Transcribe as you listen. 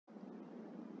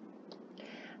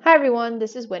Hi everyone,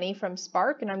 this is Winnie from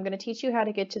Spark, and I'm going to teach you how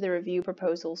to get to the review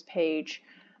proposals page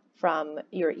from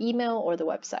your email or the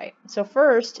website. So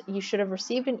first, you should have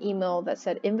received an email that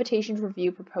said invitation to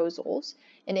review proposals,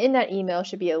 and in that email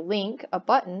should be a link, a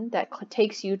button that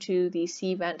takes you to the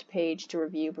Cvent page to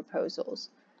review proposals.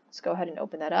 Let's go ahead and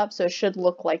open that up. So it should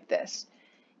look like this.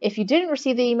 If you didn't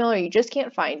receive the email or you just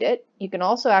can't find it, you can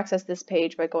also access this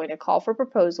page by going to Call for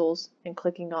Proposals and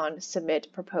clicking on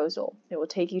Submit Proposal. It will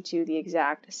take you to the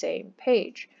exact same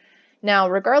page.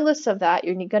 Now, regardless of that,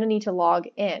 you're going to need to log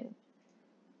in.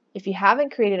 If you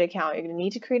haven't created an account, you're going to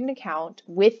need to create an account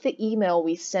with the email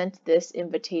we sent this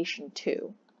invitation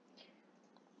to.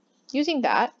 Using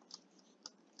that,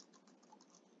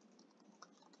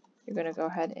 you're going to go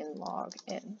ahead and log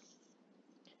in.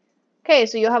 Okay,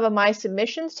 so you'll have a My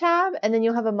Submissions tab, and then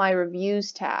you'll have a My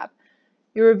Reviews tab.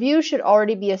 Your review should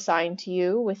already be assigned to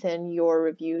you within your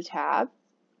Review tab,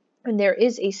 and there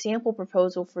is a sample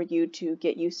proposal for you to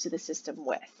get used to the system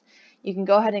with. You can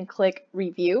go ahead and click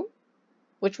Review,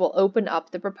 which will open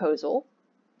up the proposal.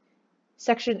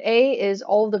 Section A is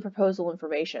all of the proposal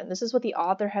information. This is what the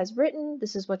author has written,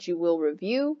 this is what you will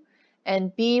review,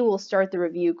 and B will start the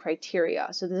review criteria.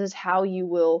 So this is how you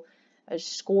will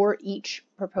score each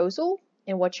proposal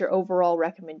and what your overall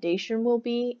recommendation will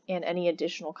be and any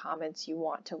additional comments you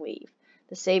want to leave.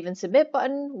 The Save and Submit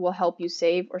button will help you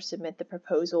save or submit the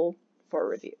proposal for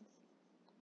review.